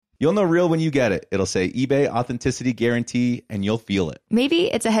You'll know real when you get it. It'll say eBay Authenticity Guarantee, and you'll feel it.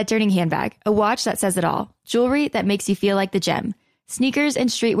 Maybe it's a head-turning handbag, a watch that says it all, jewelry that makes you feel like the gem, sneakers and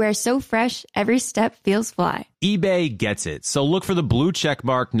streetwear so fresh, every step feels fly. eBay gets it. So look for the blue check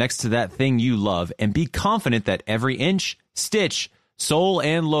mark next to that thing you love and be confident that every inch, stitch, sole,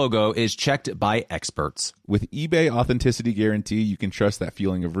 and logo is checked by experts. With eBay Authenticity Guarantee, you can trust that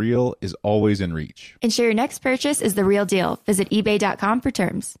feeling of real is always in reach. Ensure your next purchase is the real deal. Visit ebay.com for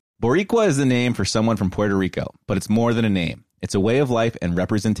terms. Boricua is the name for someone from Puerto Rico, but it's more than a name. It's a way of life and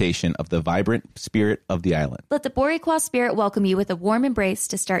representation of the vibrant spirit of the island. Let the Boricua spirit welcome you with a warm embrace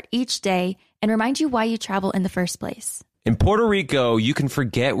to start each day and remind you why you travel in the first place. In Puerto Rico, you can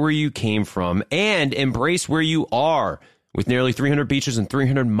forget where you came from and embrace where you are. With nearly 300 beaches and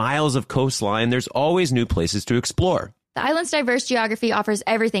 300 miles of coastline, there's always new places to explore. The island's diverse geography offers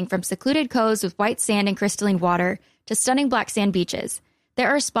everything from secluded coves with white sand and crystalline water to stunning black sand beaches. There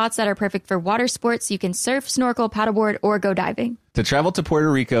are spots that are perfect for water sports. You can surf, snorkel, paddleboard, or go diving. To travel to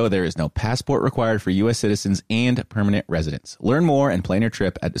Puerto Rico, there is no passport required for U.S. citizens and permanent residents. Learn more and plan your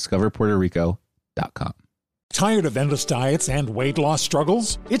trip at discoverpuertorico.com. Tired of endless diets and weight loss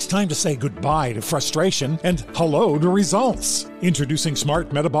struggles? It's time to say goodbye to frustration and hello to results. Introducing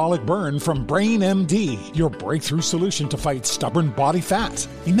Smart Metabolic Burn from Brain MD, your breakthrough solution to fight stubborn body fat.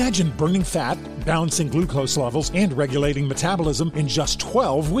 Imagine burning fat, balancing glucose levels, and regulating metabolism in just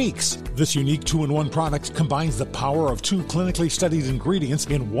 12 weeks. This unique 2-in-1 product combines the power of 2 clinically studied ingredients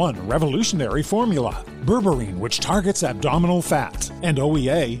in one revolutionary formula. Berberine, which targets abdominal fat, and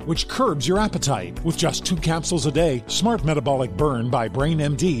OEA, which curbs your appetite. With just 2 capsules a day, Smart Metabolic Burn by Brain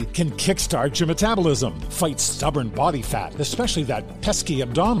MD can kickstart your metabolism, fight stubborn body fat, especially that pesky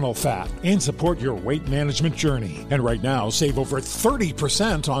abdominal fat, and support your weight management journey. And right now, save over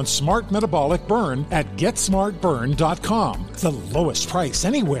 30% on Smart Metabolic Burn at GetSmartBurn.com. The lowest price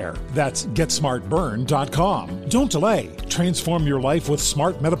anywhere. That's GetSmartBurn.com. Don't delay. Transform your life with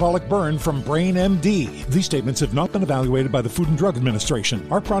Smart Metabolic Burn from Brain MD. These statements have not been evaluated by the Food and Drug Administration.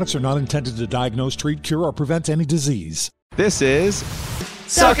 Our products are not intended to diagnose, treat, cure, or prevent any disease. This is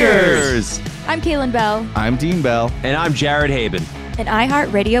Suckers! I'm Kaylin Bell. I'm Dean Bell. And I'm Jared Haben. An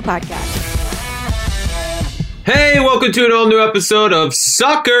iHeartRadio podcast. Hey, welcome to an all-new episode of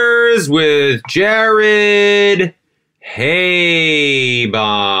Suckers with Jared Haben.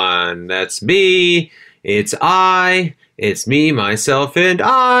 That's me. It's I. It's me, myself, and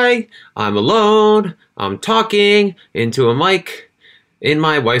I. I'm alone. I'm talking into a mic in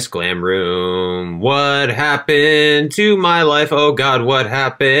my wife's glam room. What happened to my life? Oh God, what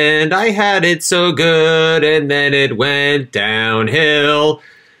happened? I had it so good, and then it went downhill.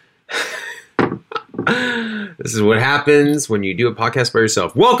 This is what happens when you do a podcast by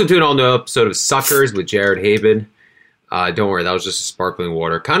yourself. Welcome to an all-new episode of Suckers with Jared Haben. Don't worry, that was just a sparkling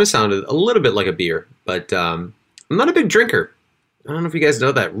water. Kind of sounded a little bit like a beer, but I'm not a big drinker. I don't know if you guys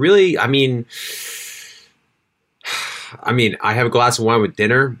know that. Really, I mean, I have a glass of wine with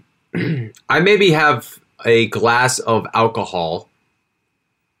dinner. I maybe have a glass of alcohol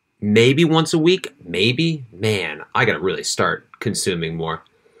maybe once a week. Maybe. Man, I got to really start consuming more.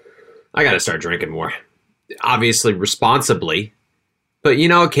 I got to start drinking more. Obviously, responsibly. But, you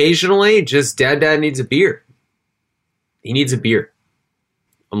know, occasionally, just dad needs a beer. He needs a beer.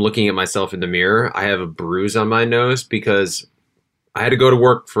 I'm looking at myself in the mirror. I have a bruise on my nose because I had to go to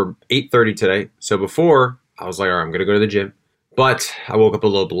work for 8:30 today. So before, I was like, all right, I'm going to go to the gym. But I woke up a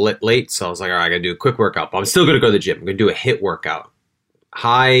little bit late, so I was like, all right, I got to do a quick workout. But I'm still going to go to the gym. I'm going to do a HIIT workout.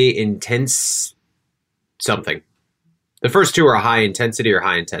 High intense something. The first two are high intensity or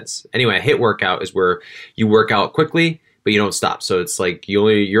high intense. Anyway, a HIIT workout is where you work out quickly, but you don't stop. So it's like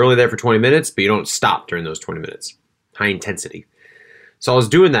you're only there for 20 minutes, but you don't stop during those 20 minutes. High intensity. So I was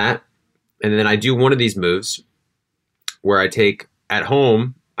doing that, and then I do one of these moves where I take, at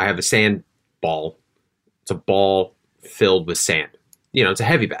home, I have a sand ball. It's a ball filled with sand. You know, it's a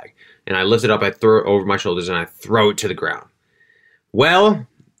heavy bag. And I lift it up, I throw it over my shoulders, and I throw it to the ground. Well,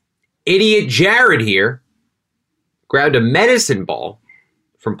 idiot Jared here grabbed a medicine ball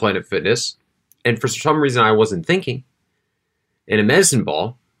from Planet Fitness, and for some reason I wasn't thinking, and a medicine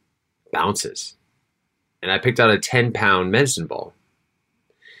ball bounces. And I picked out a 10-pound medicine ball.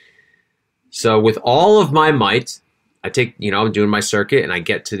 So with all of my might, I take, I'm doing my circuit, and I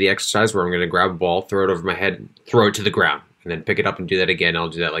get to the exercise where I'm going to grab a ball, throw it over my head, throw it to the ground, and then pick it up and do that again. I'll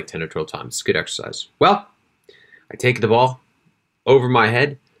do that like 10 or 12 times. It's good exercise. Well, I take the ball over my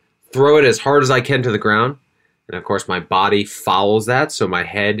head, throw it as hard as I can to the ground, and of course my body follows that, so my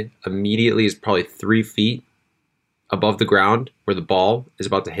head immediately is probably 3 feet above the ground where the ball is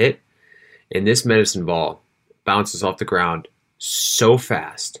about to hit, and this medicine ball bounces off the ground so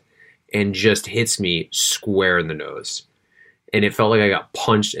fast and just hits me square in the nose. And it felt like I got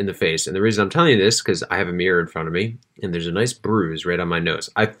punched in the face. And the reason I'm telling you this, because I have a mirror in front of me, and there's a nice bruise right on my nose.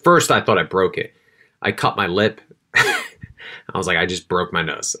 First, I thought I broke it. I cut my lip. I was like, I just broke my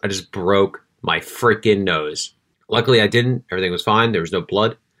nose. I just broke my freaking nose. Luckily, I didn't. Everything was fine. There was no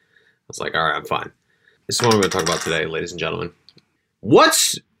blood. I was like, all right, I'm fine. This is what I'm going to talk about today, ladies and gentlemen.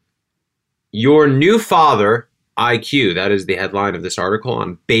 What's your new father IQ? That is the headline of this article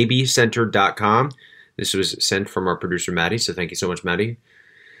on babycenter.com. This was sent from our producer, Maddie, so thank you so much, Maddie.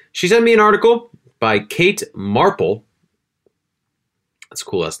 She sent me an article by Kate Marple. That's a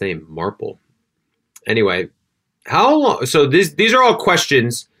cool last name, Marple. Anyway, how long? So these are all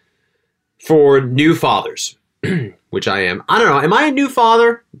questions for new fathers, which I am. I don't know. Am I a new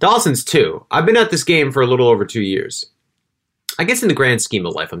father? Dawson's 2. I've been at this game for a little over 2 years. I guess in the grand scheme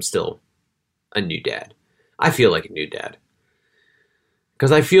of life, I'm still a new dad. I feel like a new dad.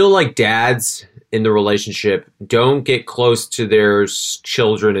 Because I feel like dads in the relationship don't get close to their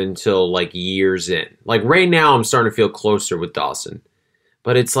children until like years in. Like right now, I'm starting to feel closer with Dawson.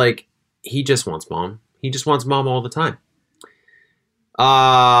 But it's like, he just wants mom. He just wants mom all the time.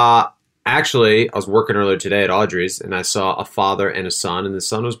 Actually, I was working earlier today at Audrey's, and I saw a father and a son, and the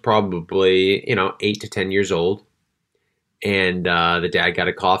son was probably, 8 to 10 years old. And the dad got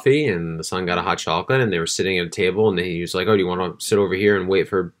a coffee, and the son got a hot chocolate, and they were sitting at a table, and he was like, oh, do you want to sit over here and wait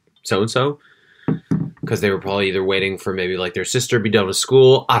for so-and-so? Because they were probably either waiting for maybe like their sister to be done with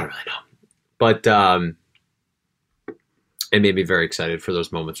school. I don't really know. But it made me very excited for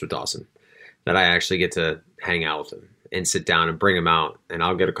those moments with Dawson, that I actually get to hang out with him and sit down and bring him out. And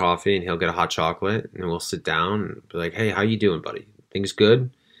I'll get a coffee, and he'll get a hot chocolate, and we'll sit down and be like, hey, how you doing, buddy? Things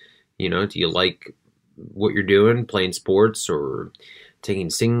good? Do you like what you're doing, playing sports or taking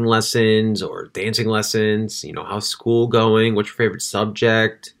singing lessons or dancing lessons? How's school going? What's your favorite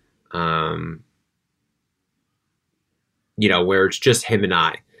subject? Where it's just him and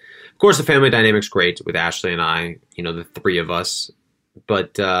I. Of course, the family dynamic's great with Ashley and I, the 3 of us.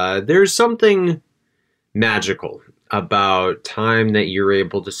 But there's something magical about time that you're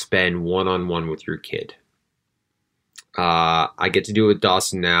able to spend one-on-one with your kid. I get to do it with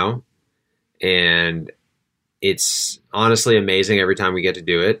Dawson now. And it's honestly amazing every time we get to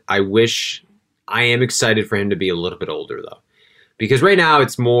do it. I am excited for him to be a little bit older, though. Because right now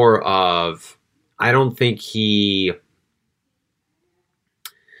it's more of, I don't think he's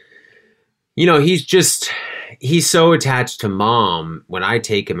so attached to mom. When I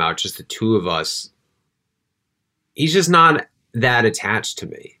take him out, just the 2 of us, he's just not that attached to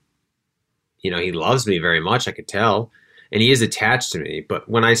me. He loves me very much, I could tell. And he is attached to me, but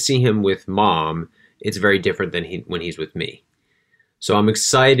when I see him with mom, it's very different than when he's with me. So I'm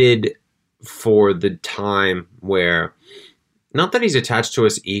excited for the time where, not that he's attached to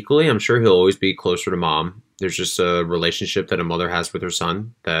us equally, I'm sure he'll always be closer to mom. There's just a relationship that a mother has with her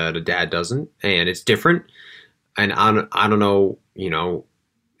son that a dad doesn't, and it's different. And I don't know,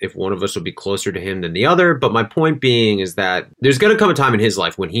 if one of us will be closer to him than the other, but my point being is that there's going to come a time in his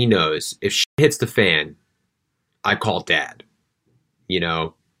life when he knows if shit hits the fan, I call dad, and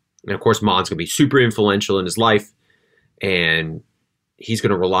of course mom's going to be super influential in his life, and he's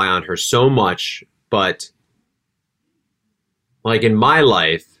going to rely on her so much. But like in my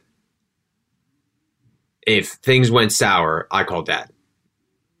life, if things went sour, I call dad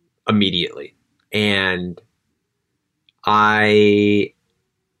immediately. And I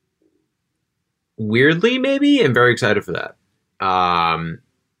weirdly maybe am very excited for that.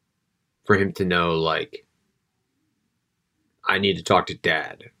 For him to know, like, I need to talk to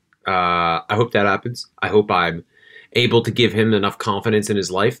dad. I hope that happens. I hope I'm able to give him enough confidence in his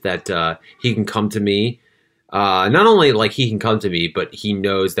life that he can come to me. Not only like he can come to me, but he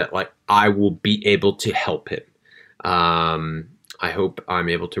knows that like I will be able to help him. I hope I'm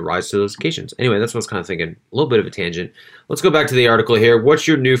able to rise to those occasions. Anyway, that's what I was kind of thinking. A little bit of a tangent. Let's go back to the article here. What's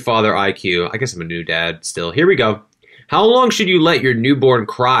your new father IQ? I guess I'm a new dad still. Here we go. How long should you let your newborn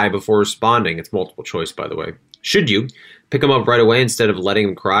cry before responding? It's multiple choice, by the way. Should you pick him up right away instead of letting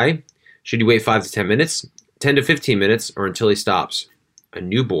him cry? Should you wait 5 to 10 minutes, 10 to 15 minutes, or until he stops? A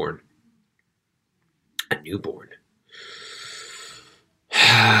newborn. A newborn.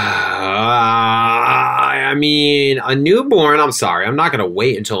 I mean, a newborn, I'm sorry. I'm not going to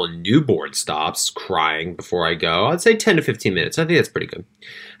wait until a newborn stops crying before I go. I'd say 10 to 15 minutes. I think that's pretty good.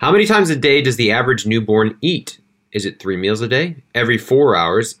 How many times a day does the average newborn eat? Is it 3 meals a day? Every 4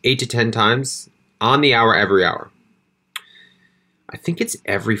 hours? 8 to 10 times? On the hour, every hour? I think it's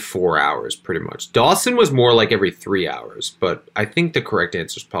every 4 hours, pretty much. Dawson was more like every 3 hours, but I think the correct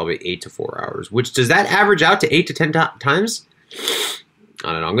answer is probably 8 to 4 hours, which does that average out to 8 to 10 times?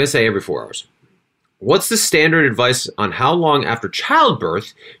 I don't know. I'm going to say every 4 hours. What's the standard advice on how long after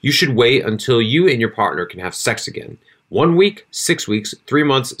childbirth you should wait until you and your partner can have sex again? 1 week, 6 weeks, 3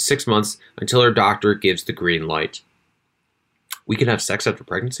 months, 6 months, until our doctor gives the green light. We can have sex after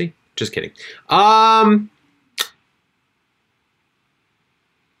pregnancy? Just kidding. I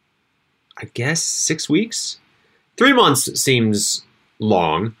guess 6 weeks? 3 months seems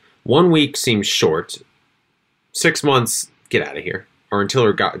long. 1 week seems short. 6 months, get out of here. Or until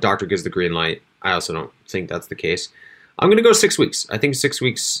her doctor gives the green light. I also don't think that's the case. I'm going to go 6 weeks. I think 6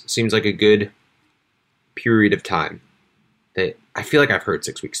 weeks seems like a good period of time. I feel like I've heard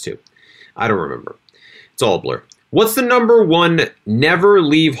 6 weeks too. I don't remember. It's all a blur. What's the number one never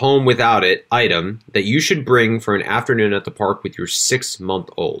leave home without it item that you should bring for an afternoon at the park with your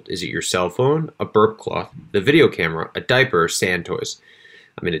 6-month-old? Is it your cell phone, a burp cloth, the video camera, a diaper, or sand toys?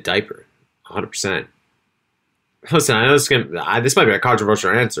 I mean, a diaper, 100%. Listen, I know this might be a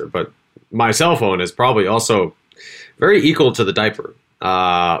controversial answer, but my cell phone is probably also very equal to the diaper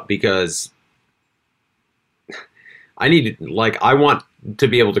because I want to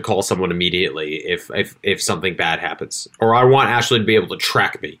be able to call someone immediately if something bad happens, or I want Ashley to be able to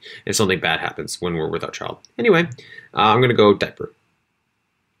track me if something bad happens when we're with our child. Anyway, I'm going to go diaper.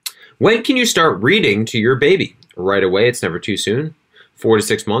 When can you start reading to your baby? Right away, it's never too soon. 4 to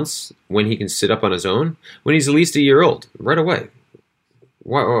 6 months, when he can sit up on his own, when he's at least a year old, right away.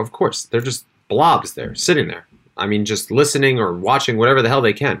 Well, of course, they're just blobs there, sitting there. I mean, just listening or watching whatever the hell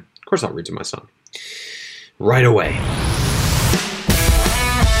they can. Of course I'll read to my son. Right away.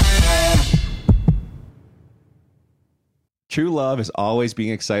 True love is always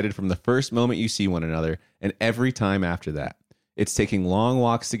being excited from the first moment you see one another and every time after that. It's taking long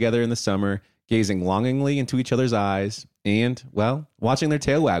walks together in the summer, gazing longingly into each other's eyes, and, well, watching their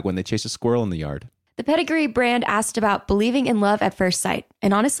tail wag when they chase a squirrel in the yard. The Pedigree brand asked about believing in love at first sight.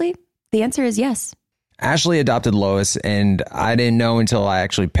 And honestly, the answer is yes. Ashley adopted Lois, and I didn't know until I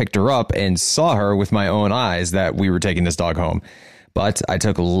actually picked her up and saw her with my own eyes that we were taking this dog home. But I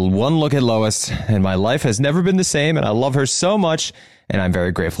took one look at Lois, and my life has never been the same, and I love her so much, and I'm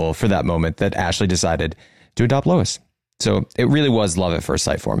very grateful for that moment that Ashley decided to adopt Lois. So it really was love at first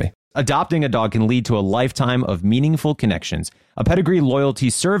sight for me. Adopting a dog can lead to a lifetime of meaningful connections. A Pedigree loyalty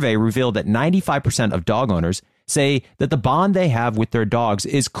survey revealed that 95% of dog owners say that the bond they have with their dogs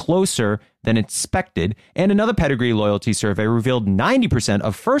is closer than expected. And another Pedigree loyalty survey revealed 90%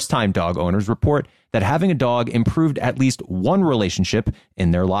 of first-time dog owners report that having a dog improved at least one relationship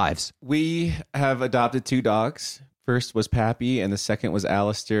in their lives. We have adopted 2 dogs. First was Pappy, and the second was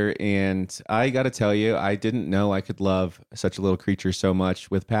Alistair. And I got to tell you, I didn't know I could love such a little creature so much.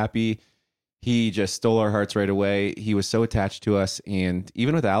 With Pappy, he just stole our hearts right away. He was so attached to us. And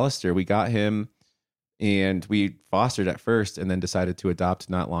even with Alistair, we got him and we fostered at first and then decided to adopt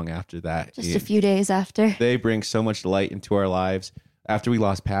not long after that. Just a few days after. They bring so much light into our lives. After we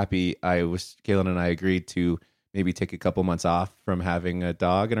lost Pappy, Kaylin and I agreed to maybe take a couple months off from having a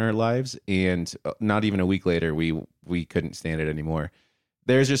dog in our lives. And not even a week later, we couldn't stand it anymore.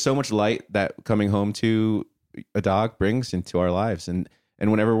 There's just so much light that coming home to a dog brings into our lives. And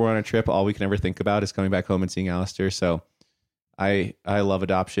whenever we're on a trip, all we can ever think about is coming back home and seeing Alistair. So I love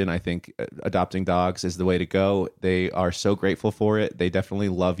adoption. I think adopting dogs is the way to go. They are so grateful for it. They definitely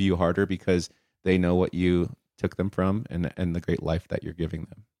love you harder because they know what you took them from and the great life that you're giving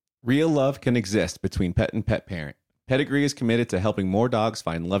them. Real love can exist between pet and pet parent. Pedigree is committed to helping more dogs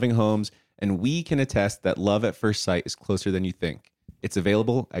find loving homes, and we can attest that love at first sight is closer than you think. It's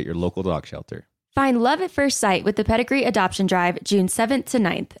available at your local dog shelter. Find love at first sight with the Pedigree Adoption Drive June 7th to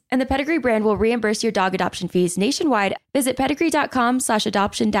 9th, and the Pedigree brand will reimburse your dog adoption fees nationwide. Visit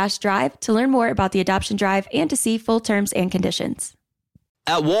pedigree.com/adoption-drive to learn more about the adoption drive and to see full terms and conditions.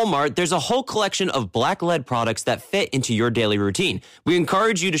 At Walmart, there's a whole collection of Black-led products that fit into your daily routine. We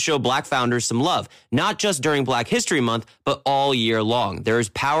encourage you to show Black founders some love, not just during Black History Month, but all year long. There is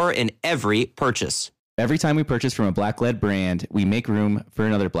power in every purchase. Every time we purchase from a Black-led brand, we make room for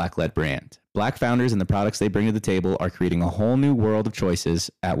another Black-led brand. Black founders and the products they bring to the table are creating a whole new world of choices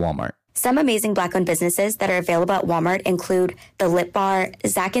at Walmart. Some amazing Black-owned businesses that are available at Walmart include The Lip Bar,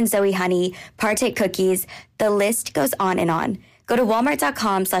 Zach and Zoe Honey, Partake Cookies. The list goes on and on. Go to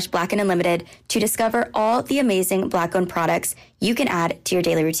walmart.com/Black and Unlimited to discover all the amazing Black-owned products you can add to your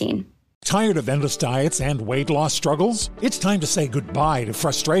daily routine. Tired of endless diets and weight loss struggles? It's time to say goodbye to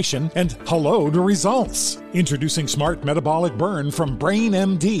frustration and hello to results. Introducing Smart Metabolic Burn from Brain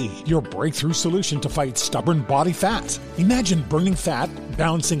MD, your breakthrough solution to fight stubborn body fat. Imagine burning fat,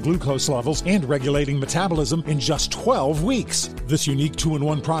 balancing glucose levels, and regulating metabolism in just 12 weeks. This unique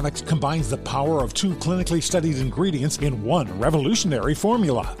 2-in-1 product combines the power of 2 clinically studied ingredients in one revolutionary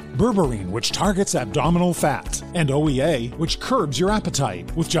formula. Berberine, which targets abdominal fat, and OEA, which curbs your appetite.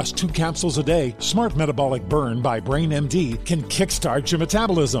 With just 2 capsules a day, Smart Metabolic Burn by Brain MD can kickstart your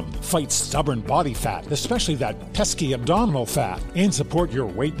metabolism, fight stubborn body fat, especially that pesky abdominal fat, and support your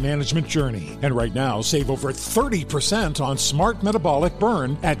weight management journey. And right now, save over 30% on Smart Metabolic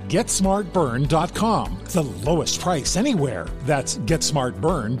Burn at GetSmartBurn.com. The lowest price anywhere. That's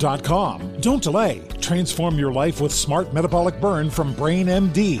GetSmartBurn.com. Don't delay. Transform your life with Smart Metabolic Burn from Brain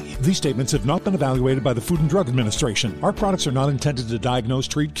MD. These statements have not been evaluated by the Food and Drug Administration. Our products are not intended to diagnose,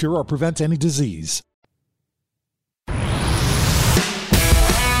 treat, cure, or prevent any disease.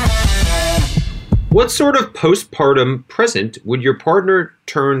 What sort of postpartum present would your partner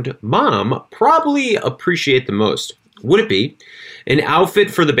turned mom probably appreciate the most? Would it be an outfit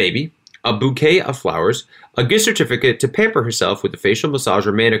for the baby, a bouquet of flowers, a gift certificate to pamper herself with a facial massage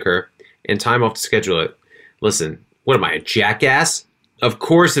or manicure, and time off to schedule it? Listen, what am I, a jackass? Of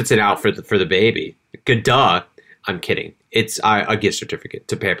course it's an outfit for the baby. Duh. I'm kidding. It's a gift certificate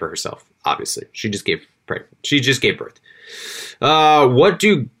to pamper herself, obviously. She just gave birth. What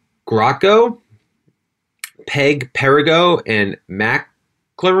do Graco, Peg Perigo, and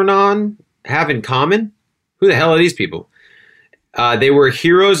McLaren have in common? Who the hell are these people? They were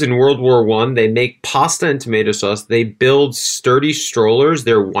heroes in World War I. They make pasta and tomato sauce. They build sturdy strollers.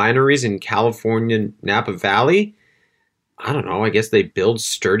 They're wineries in California, Napa Valley. I don't know. I guess they build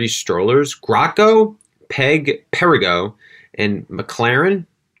sturdy strollers. Graco, Peg Perigo, and McLaren.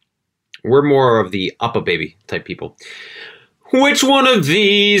 We're more of the Uppa Baby type people. Which one of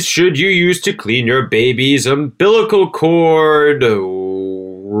these should you use to clean your baby's umbilical cord?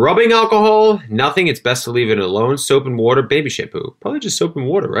 Rubbing alcohol? Nothing. It's best to leave it alone. Soap and water. Baby shampoo. Probably just soap and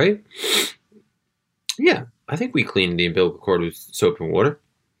water, right? Yeah. I think we clean the umbilical cord with soap and water.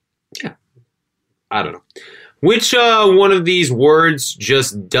 Yeah. I don't know. Which one of these words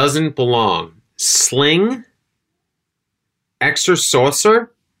just doesn't belong? Sling? Extra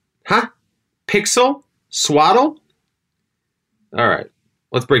saucer? Huh? Pixel? Swaddle? All right.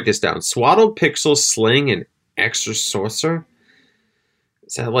 Let's break this down. Swaddle, pixel, sling, and extra saucer?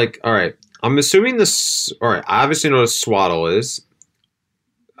 Is that like... All right. I'm assuming this... All right. I obviously know what a swaddle is.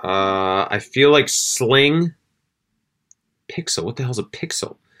 I feel like sling... Pixel. What the hell's a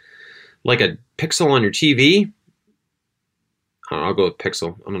pixel? Like a pixel on your TV? I don't know, I'll go with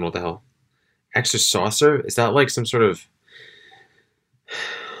pixel. I don't know what the hell. Extra saucer? Is that like some sort of...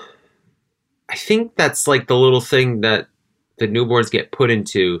 I think that's like the little thing that the newborns get put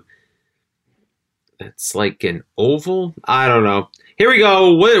into. That's like an oval? I don't know. Here we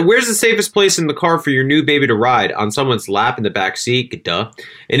go. Where's the safest place in the car for your new baby to ride? On someone's lap in the back seat? Duh.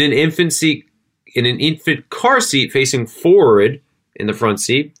 In an infant car seat facing forward in the front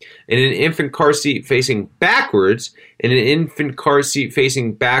seat, in an infant car seat facing backwards, in an infant car seat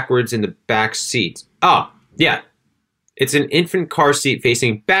facing backwards in the back seat. Oh, yeah. It's an infant car seat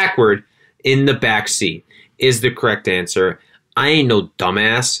facing backward in the back seat is the correct answer. I ain't no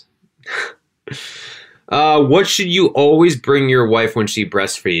dumbass. What should you always bring your wife when she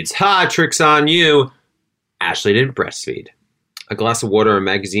breastfeeds? Ha, trick's on you. Ashley didn't breastfeed. A glass of water, a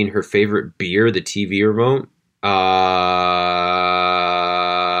magazine, her favorite beer, the TV remote. I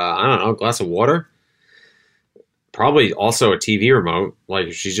don't know, a glass of water. Probably also a TV remote.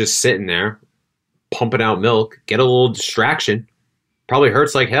 Like she's just sitting there, pumping out milk. Get a little distraction. Probably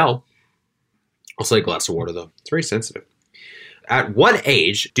hurts like hell. I'll say a glass of water though. It's very sensitive. At what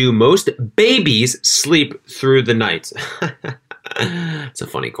age do most babies sleep through the night? It's a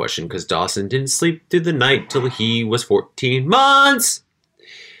funny question because Dawson didn't sleep through the night till he was 14 months.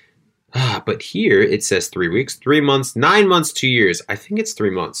 But here it says 3 weeks, 3 months, 9 months, 2 years. I think it's 3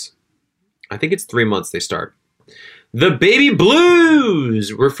 months. I think it's 3 months they start. The baby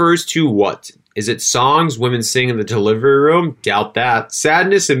blues refers to what? Is it songs women sing in the delivery room? Doubt that.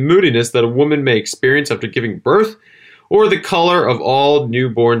 Sadness and moodiness that a woman may experience after giving birth? Or the color of all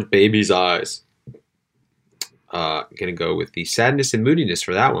newborn babies' eyes? I'm going to go with the sadness and moodiness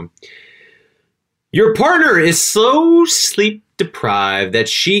for that one. Your partner is so sleep deprived that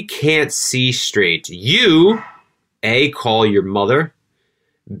she can't see straight. You, A, call your mother.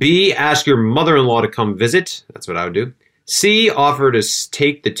 B, ask your mother-in-law to come visit. That's what I would do. C, offer to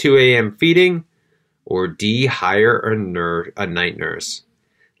take the 2 a.m. feeding. Or D, hire a night nurse.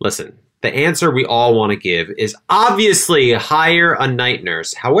 Listen, The answer we all want to give is obviously hire a night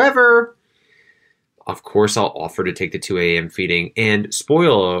nurse. However, of course, I'll offer to take the 2 a.m. feeding. And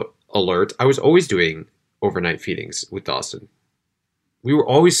spoiler alert, I was always doing overnight feedings with Dawson. We were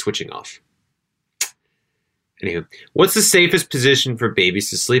always switching off. Anywho, what's the safest position for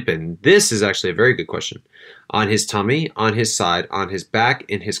babies to sleep in? This is actually a very good question. On his tummy, on his side, on his back,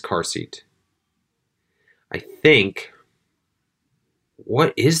 in his car seat. I think...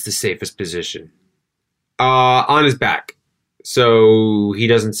 What is the safest position? On his back, so he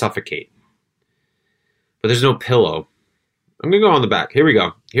doesn't suffocate. But there's no pillow. I'm going to go on the back. Here we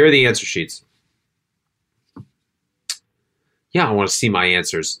go. Here are the answer sheets. Yeah, I want to see my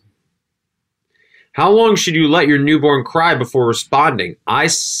answers. How long should you let your newborn cry before responding? I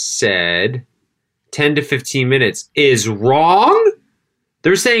said 10 to 15 minutes. Is wrong?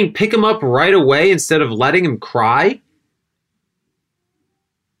 They're saying pick him up right away instead of letting him cry?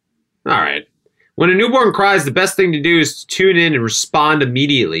 All right. When a newborn cries, the best thing to do is to tune in and respond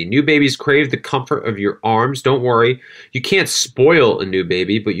immediately. New babies crave the comfort of your arms. Don't worry. You can't spoil a new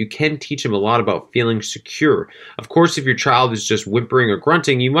baby, but you can teach him a lot about feeling secure. Of course, if your child is just whimpering or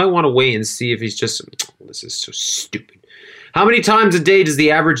grunting, you might want to wait and see if he's just... This is so stupid. How many times a day does the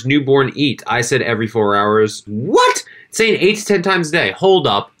average newborn eat? I said every 4 hours. What? It's saying 8 to 10 times a day. Hold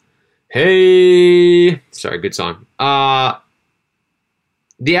up. Hey. Sorry, good song.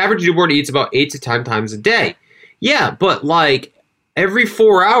 The average newborn eats about 8 to 10 times a day. Yeah, but like every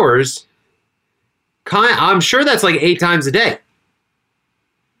 4 hours, I'm sure that's like 8 times a day.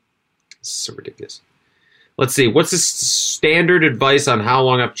 This is so ridiculous. Let's see. What's the standard advice on how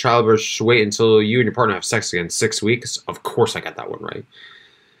long after childbirth should wait until you and your partner have sex again? 6 weeks? Of course I got that one right.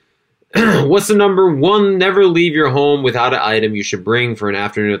 What's the number one? Never leave your home without an item you should bring for an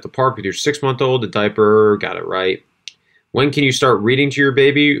afternoon at the park with your 6-month-old. A diaper. Got it right. When can you start reading to your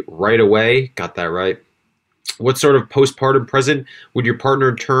baby? Right away. Got that right. What sort of postpartum present would your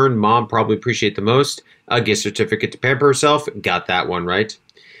partner turn mom probably appreciate the most? A gift certificate to pamper herself. Got that one right.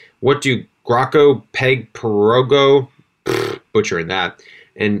 What do Graco, Peg, Perogo, butchering that,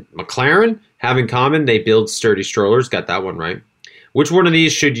 and McLaren have in common? They build sturdy strollers. Got that one right. Which one of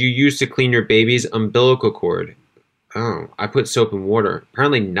these should you use to clean your baby's umbilical cord? Oh, I put soap and water.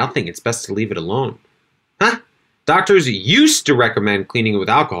 Apparently nothing. It's best to leave it alone. Huh? Doctors used to recommend cleaning it with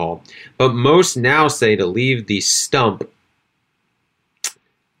alcohol, but most now say to leave the stump.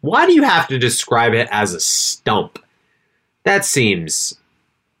 Why do you have to describe it as a stump? That seems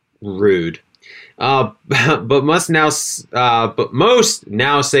rude. But most now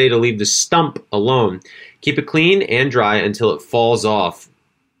say to leave the stump alone. Keep it clean and dry until it falls off.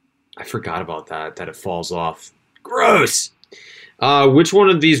 I forgot about that it falls off. Gross. Which one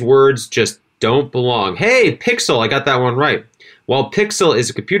of these words just don't belong? Hey, pixel, I got that one right. While pixel is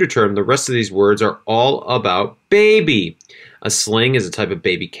a computer term, the rest of these words are all about baby. A sling is a type of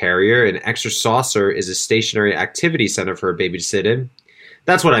baby carrier. An extra saucer is a stationary activity center for a baby to sit in.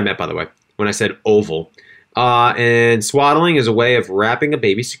 That's what I meant, by the way, when I said oval. And swaddling is a way of wrapping a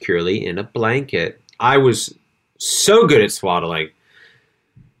baby securely in a blanket. I was so good at swaddling.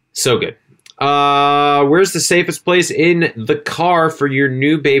 So good. Where's the safest place in the car for your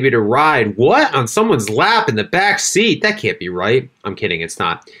new baby to ride? What? On someone's lap in the back seat? That can't be right. I'm kidding. It's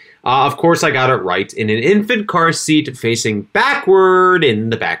not. Of course, I got it right. In an infant car seat facing backward in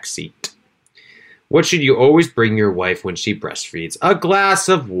the back seat. What should you always bring your wife when she breastfeeds? A glass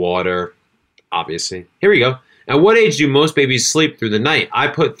of water. Obviously. Here we go. At what age do most babies sleep through the night? I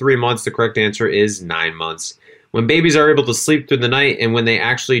put 3 months. The correct answer is 9 months. When babies are able to sleep through the night and when they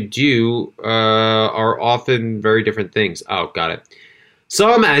actually do are often very different things. Oh, got it.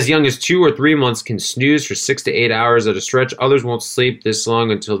 Some as young as 2 or 3 months can snooze for 6 to 8 hours at a stretch. Others won't sleep this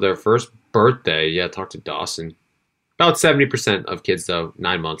long until their first birthday. Yeah, talk to Dawson. About 70% of kids, though,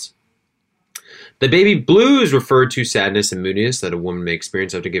 9 months. The baby blues refer to sadness and moodiness that a woman may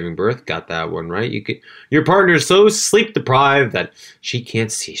experience after giving birth. Got that one right. Your partner is so sleep deprived that she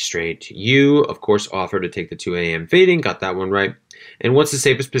can't see straight. You, of course, offer to take the 2 a.m. feeding. Got that one right. And what's the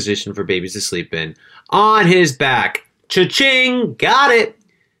safest position for babies to sleep in? On his back. Cha-ching! Got it!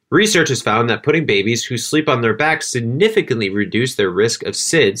 Research has found that putting babies who sleep on their back significantly reduce their risk of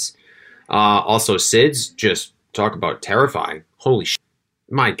SIDS. Also, SIDS, just talk about terrifying. Holy shit.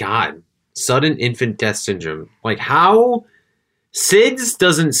 My God. Sudden infant death syndrome. Like how SIDS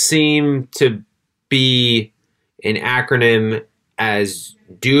doesn't seem to be an acronym as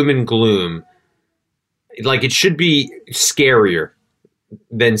doom and gloom. Like it should be scarier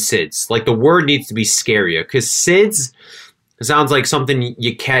than SIDS. Like the word needs to be scarier because SIDS sounds like something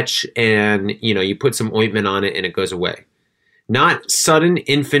you catch and you put some ointment on it and it goes away. Not sudden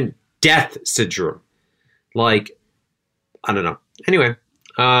infant death syndrome. Like, I don't know. Anyway,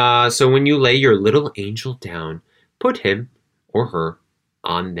 so when you lay your little angel down, put him or her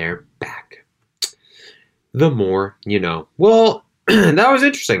on their back. The more you know. Well, that was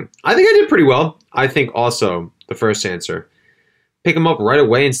interesting. I think I did pretty well. I think also the first answer, pick him up right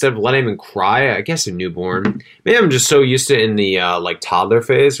away instead of letting him cry. I guess a newborn. Maybe I'm just so used to it in the like toddler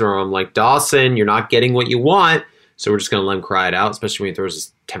phase where I'm like, Dawson, you're not getting what you want. So we're just going to let him cry it out, especially when he throws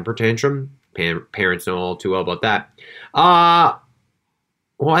his temper tantrum. Parents know all too well about that.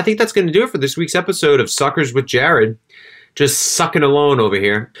 Well, I think that's going to do it for this week's episode of Suckers with Jared. Just sucking alone over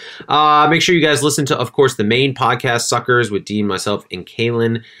here. Make sure you guys listen to, of course, the main podcast, Suckers, with Dean, myself, and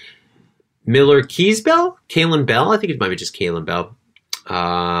Kaylin Miller-Keysbell? Kaylin Bell? I think it might be just Kaylin Bell.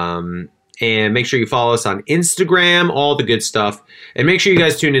 And make sure you follow us on Instagram, all the good stuff. And make sure you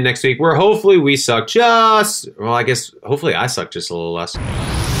guys tune in next week where hopefully we suck just, well, I guess hopefully I suck just a little less.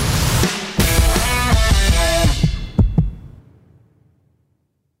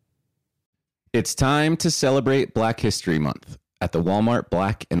 It's time to celebrate Black History Month at the Walmart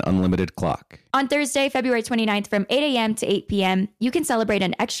Black and Unlimited Clock. On Thursday, February 29th from 8 a.m. to 8 p.m., you can celebrate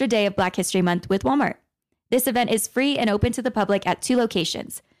an extra day of Black History Month with Walmart. This event is free and open to the public at 2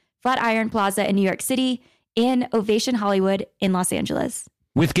 locations, Flatiron Plaza in New York City and Ovation Hollywood in Los Angeles.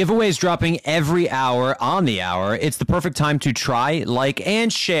 With giveaways dropping every hour on the hour, it's the perfect time to try, like,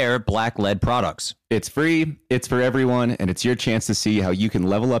 and share Black Lead products. It's free, it's for everyone, and it's your chance to see how you can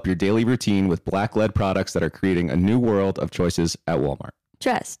level up your daily routine with Black Lead products that are creating a new world of choices at Walmart.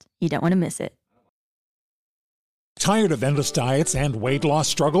 Trust, you don't want to miss it. Tired of endless diets and weight loss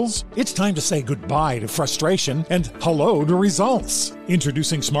struggles? It's time to say goodbye to frustration and hello to results.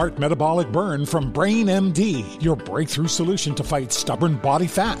 Introducing Smart Metabolic Burn from Brain MD, your breakthrough solution to fight stubborn body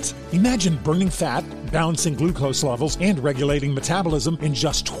fat. Imagine burning fat, balancing glucose levels, and regulating metabolism in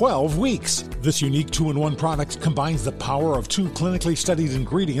just 12 weeks. This unique 2-in-1 product combines the power of 2 clinically studied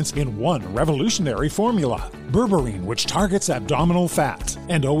ingredients in one revolutionary formula. Berberine, which targets abdominal fat,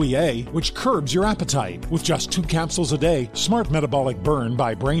 and OEA, which curbs your appetite. With just 2 capsules a day, Smart Metabolic Burn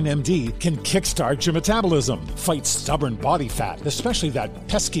by Brain MD can kickstart your metabolism, fight stubborn body fat, especially that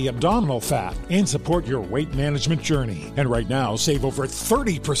pesky abdominal fat, and support your weight management journey. And right now, save over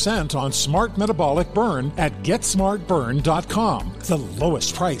 30% on Smart Metabolic Burn at GetSmartBurn.com. The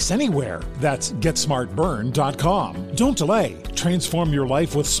lowest price anywhere. That's GetSmartBurn.com. Don't delay. Transform your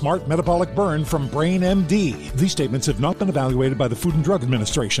life with Smart Metabolic Burn from Brain MD. These statements have not been evaluated by the Food and Drug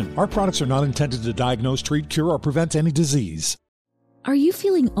Administration. Our products are not intended to diagnose, treat, cure, or prevent any disease. Are you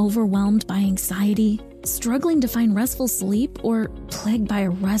feeling overwhelmed by anxiety, struggling to find restful sleep, or plagued by a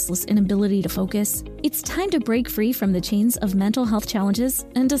restless inability to focus? It's time to break free from the chains of mental health challenges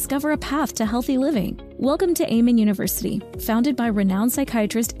and discover a path to healthy living. Welcome to Amen University, founded by renowned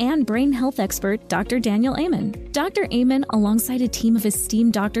psychiatrist and brain health expert Dr. Daniel Amen. Dr. Amen, alongside a team of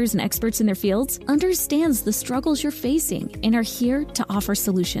esteemed doctors and experts in their fields, understands the struggles you're facing and are here to offer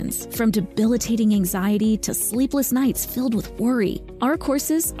solutions. From debilitating anxiety to sleepless nights filled with worry, our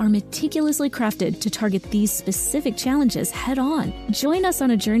courses are meticulously crafted to target these specific challenges head-on. Join us on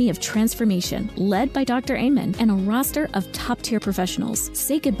a journey of transformation led by Dr. Amen and a roster of top-tier professionals.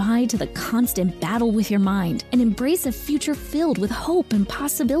 Say goodbye to the constant battle with your mind and embrace a future filled with hope and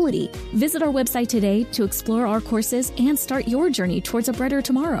possibility. Visit our website today to explore our courses and start your journey towards a brighter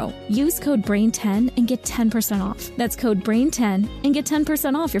tomorrow. Use code BRAIN10 and get 10% off. That's code BRAIN10 and get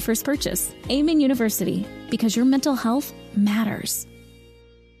 10% off your first purchase. Amen University, because your mental health matters.